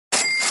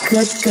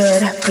Good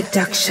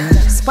production.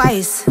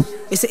 Spice.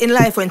 You see, in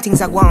life when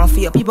things are going for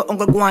you, people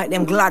uncle go on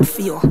them glad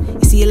for you. You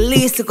see, the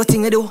least little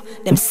thing you do,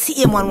 them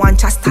same one want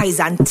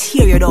chastise and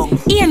tear you down.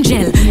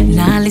 D'AnGel,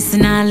 nah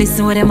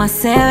listen what them a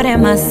say,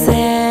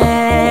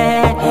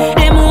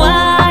 Them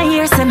why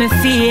hear say me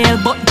feel,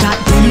 but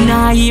that them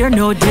nah hear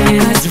no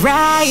deal. Cause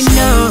right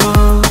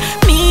now,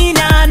 me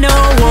nah no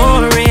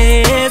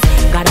worries.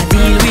 Gotta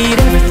deal with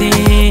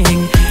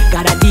everything.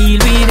 Gotta deal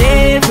with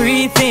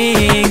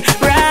everything.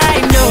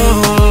 Right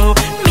now,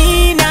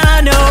 me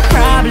nah no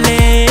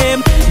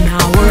problem.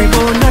 Nah worry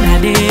about none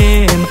of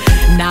them.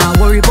 Nah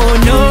worry about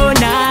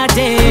none of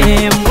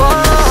them.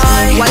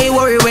 Boy, why you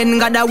worry when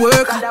gotta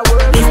work?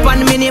 Live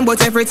on me name,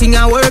 but everything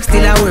I work,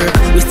 still I work.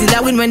 We still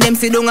a win when them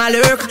sit down a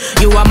lurk.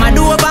 You are mad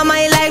over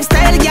my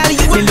lifestyle, girl.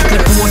 You the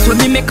little post when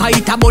me make a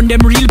hit about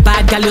them real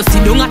bad, girl. You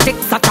sit down a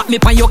text, tap me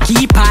on your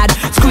keypad.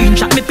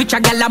 Screenshot me picture,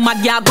 girl. I'm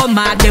mad, yeah, go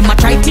mad. Them a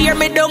try tear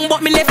me down,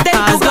 but me left them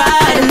to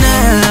God.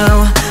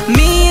 Now,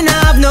 me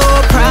nah have no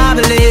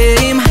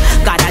problem.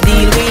 Gotta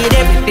deal with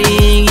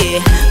everything,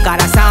 yeah.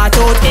 Gotta sort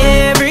out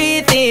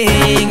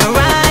everything.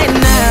 Right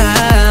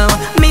now,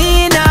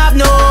 me nah have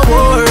no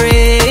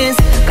worries.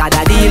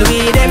 Gotta deal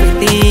with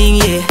everything,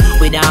 yeah.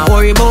 We don't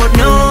worry about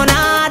none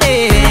of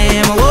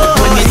them. Whoa.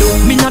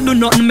 When me not do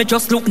nothing, me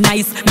just look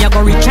nice. Me a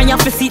go reach and you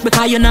have to see it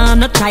because you nah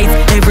no choice.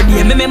 Every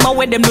day me remember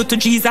what them do to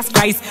Jesus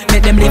Christ.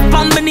 Make them live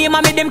on me name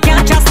and make them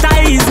can't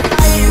chastise.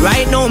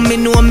 Right now, me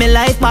know me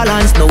life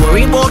balance. No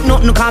worry about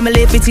nothing, cause me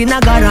live it in a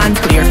garden.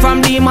 Clear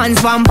from demons,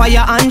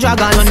 vampire and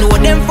dragon. Don't know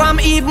them from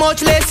Eve,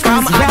 much less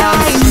from Adam.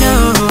 Right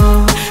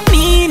now,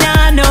 me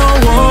nah no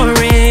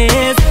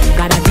worries.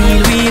 Gotta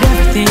deal with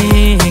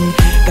everything.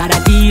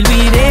 Gotta deal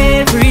with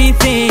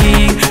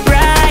everything.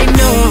 Right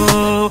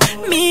now,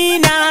 me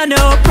nah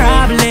no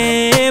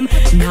problem.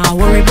 Nah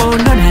worry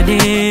about none of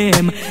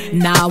them.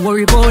 Nah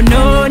worry about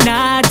none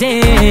of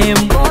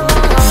them.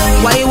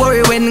 Why you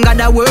worry when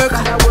gotta work?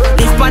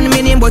 Live on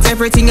me name, but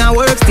everything I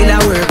work, still I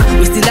work.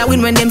 We still a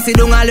win when them sit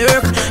down a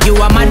lurk. You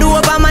are mad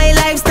over my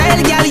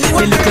lifestyle, girl. You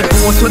the little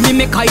post when me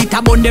make a hit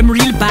about them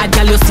real bad,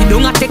 girl. You sit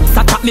down a text,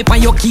 tap me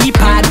on your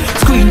keypad.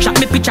 Screenshot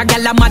me picture,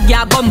 girl. I'm mad,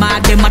 yeah, go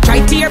mad. Them a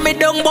try tear me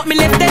down, but me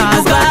left them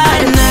to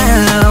God.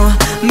 Now,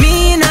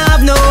 me nah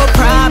have no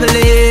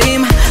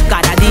problem.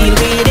 Gotta deal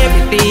with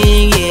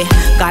everything, yeah.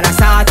 Gotta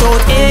sort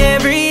out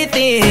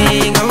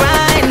everything.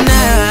 Right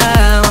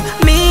now,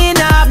 me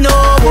nah have no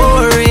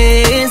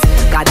worries.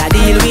 Gotta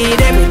deal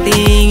with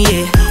everything,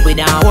 yeah. We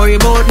don't worry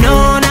about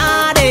none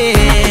of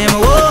them.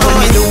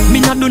 Whoa. Me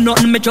not do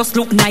nothing, me just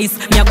look nice.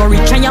 Me a go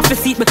reach and you have to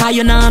see it because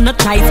you nah no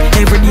choice.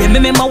 Every day me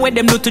remember what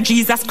them do to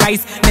Jesus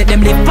Christ. Make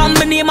them live on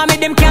me name and make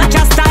them can't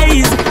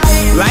chastise.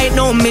 Right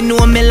now, me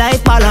know me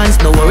life balance.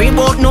 No worry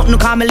about nothing,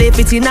 cause me live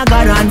it in a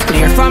garden.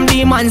 Clear from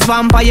demons,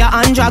 vampire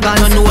and dragon.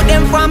 Don't know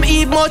them from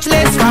Eve, much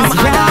less from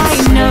Adam.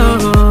 Right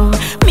now,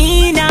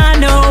 me nah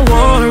no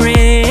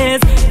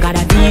worries.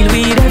 Gotta deal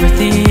with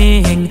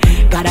everything.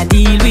 Gotta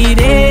deal with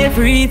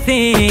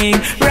everything.